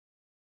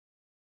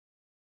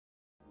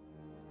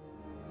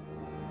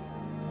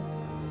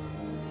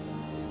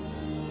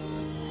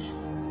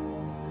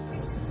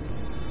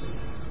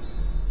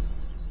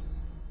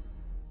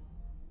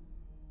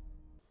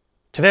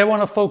Today I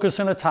want to focus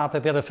on a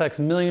topic that affects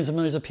millions and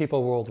millions of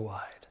people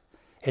worldwide.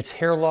 It's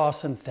hair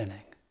loss and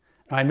thinning.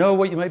 Now, I know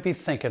what you might be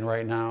thinking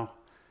right now.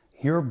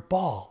 You're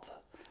bald.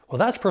 Well,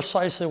 that's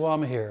precisely why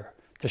I'm here,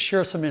 to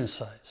share some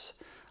insights.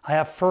 I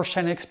have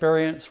firsthand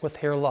experience with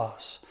hair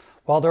loss.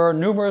 While there are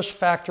numerous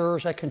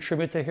factors that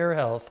contribute to hair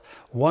health,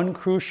 one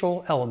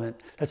crucial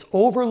element that's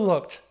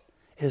overlooked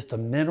is the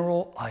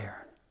mineral iron.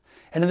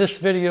 And in this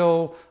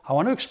video, I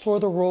want to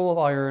explore the role of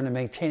iron in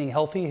maintaining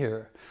healthy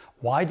hair,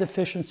 why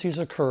deficiencies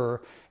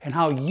occur, and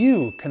how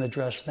you can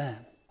address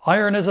them.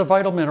 Iron is a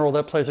vital mineral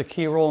that plays a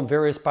key role in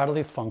various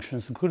bodily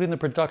functions, including the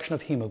production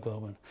of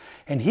hemoglobin.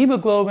 And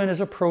hemoglobin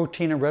is a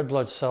protein in red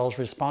blood cells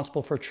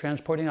responsible for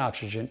transporting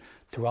oxygen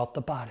throughout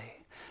the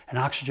body. And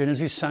oxygen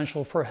is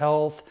essential for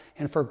health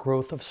and for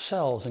growth of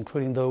cells,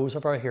 including those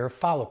of our hair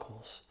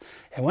follicles.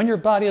 And when your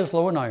body is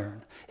low in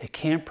iron, it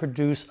can't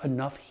produce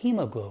enough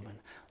hemoglobin,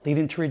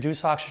 leading to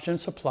reduced oxygen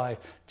supply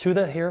to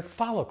the hair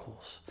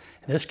follicles.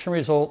 And this can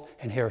result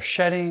in hair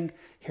shedding,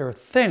 hair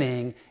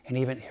thinning, and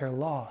even hair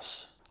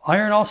loss.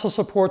 Iron also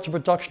supports the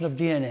production of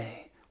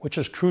DNA, which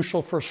is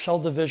crucial for cell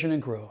division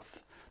and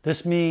growth.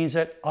 This means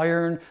that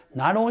iron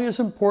not only is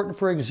important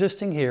for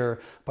existing hair,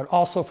 but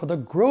also for the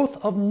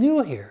growth of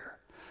new hair.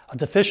 A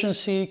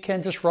deficiency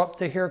can disrupt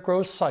the hair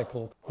growth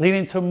cycle,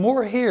 leading to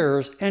more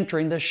hairs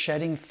entering the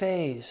shedding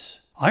phase.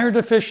 Iron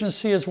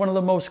deficiency is one of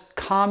the most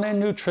common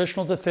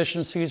nutritional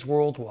deficiencies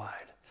worldwide.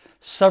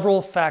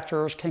 Several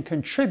factors can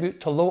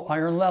contribute to low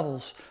iron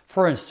levels.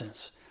 For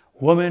instance,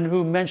 women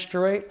who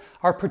menstruate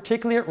are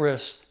particularly at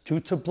risk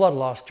due to blood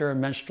loss during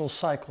menstrual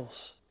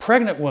cycles.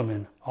 Pregnant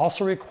women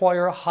also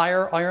require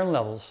higher iron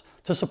levels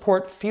to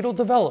support fetal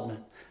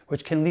development,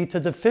 which can lead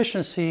to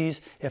deficiencies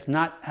if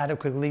not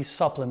adequately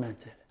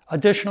supplemented.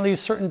 Additionally,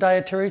 certain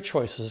dietary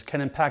choices can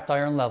impact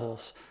iron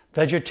levels.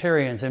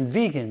 Vegetarians and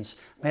vegans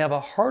may have a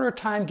harder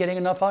time getting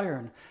enough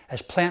iron,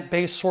 as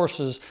plant-based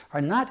sources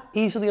are not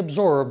easily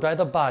absorbed by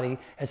the body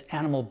as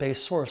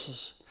animal-based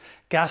sources.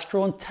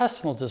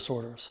 Gastrointestinal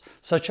disorders,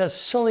 such as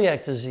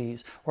celiac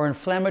disease or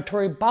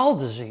inflammatory bowel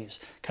disease,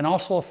 can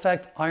also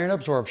affect iron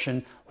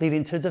absorption,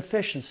 leading to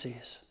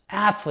deficiencies.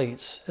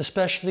 Athletes,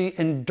 especially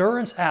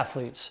endurance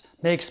athletes,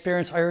 may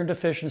experience iron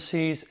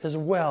deficiencies as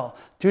well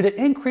due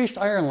to increased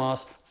iron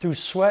loss through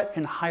sweat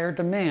and higher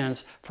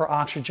demands for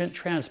oxygen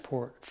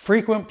transport.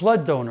 Frequent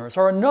blood donors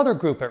are another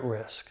group at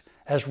risk,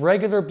 as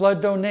regular blood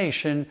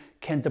donation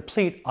can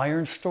deplete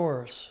iron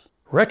stores.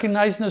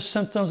 Recognizing the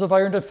symptoms of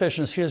iron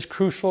deficiency is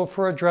crucial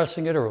for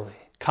addressing it early.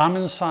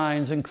 Common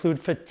signs include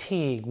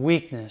fatigue,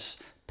 weakness,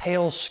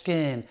 pale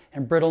skin,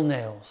 and brittle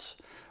nails.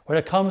 When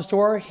it comes to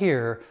our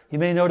hair, you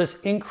may notice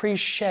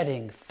increased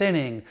shedding,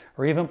 thinning,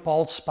 or even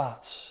bald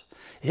spots.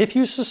 If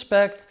you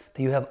suspect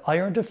that you have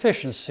iron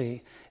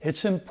deficiency,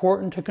 it's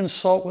important to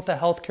consult with a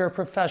healthcare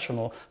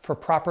professional for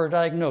proper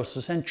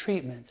diagnosis and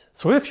treatment.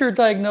 So if you're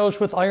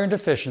diagnosed with iron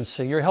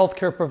deficiency, your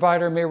healthcare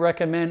provider may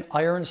recommend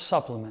iron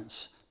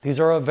supplements. These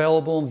are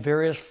available in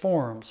various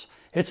forms.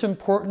 It's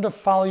important to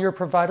follow your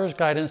provider's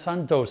guidance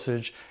on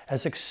dosage,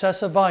 as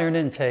excessive iron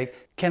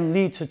intake can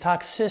lead to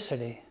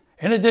toxicity.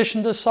 In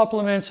addition to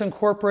supplements,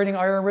 incorporating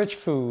iron-rich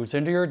foods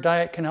into your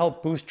diet can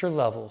help boost your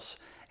levels.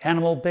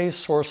 Animal-based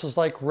sources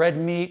like red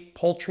meat,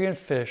 poultry, and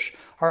fish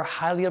are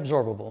highly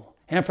absorbable.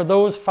 And for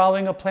those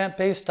following a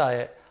plant-based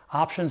diet,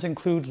 options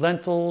include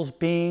lentils,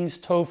 beans,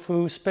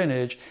 tofu,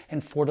 spinach,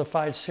 and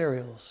fortified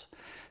cereals.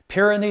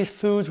 Pairing these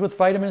foods with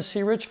vitamin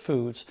C-rich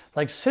foods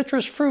like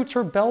citrus fruits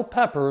or bell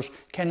peppers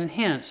can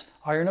enhance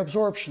iron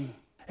absorption.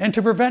 And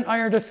to prevent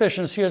iron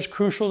deficiency, it's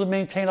crucial to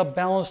maintain a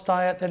balanced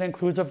diet that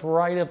includes a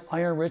variety of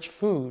iron-rich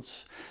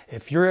foods.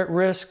 If you're at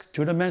risk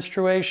due to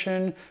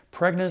menstruation,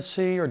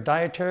 pregnancy, or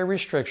dietary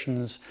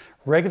restrictions,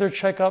 regular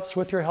checkups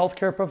with your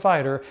healthcare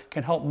provider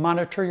can help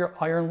monitor your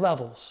iron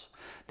levels.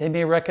 They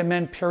may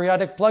recommend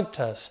periodic blood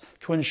tests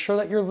to ensure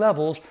that your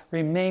levels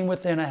remain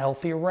within a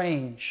healthy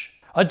range.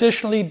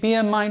 Additionally,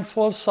 be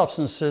mindful of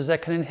substances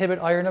that can inhibit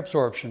iron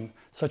absorption,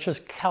 such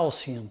as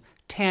calcium,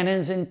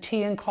 tannins in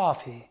tea and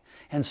coffee,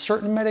 and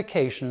certain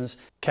medications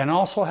can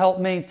also help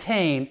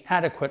maintain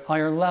adequate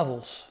iron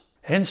levels.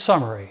 In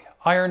summary,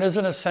 iron is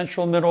an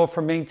essential mineral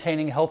for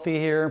maintaining healthy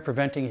hair and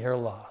preventing hair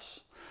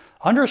loss.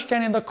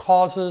 Understanding the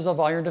causes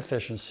of iron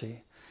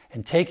deficiency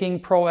and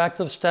taking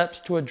proactive steps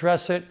to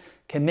address it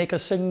can make a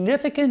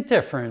significant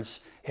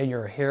difference in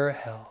your hair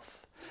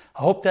health.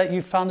 I hope that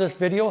you found this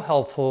video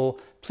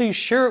helpful. Please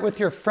share it with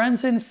your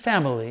friends and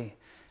family.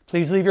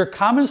 Please leave your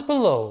comments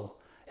below.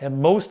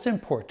 And most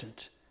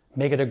important,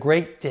 make it a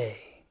great day.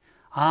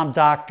 I'm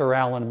Dr.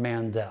 Alan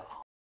Mandell.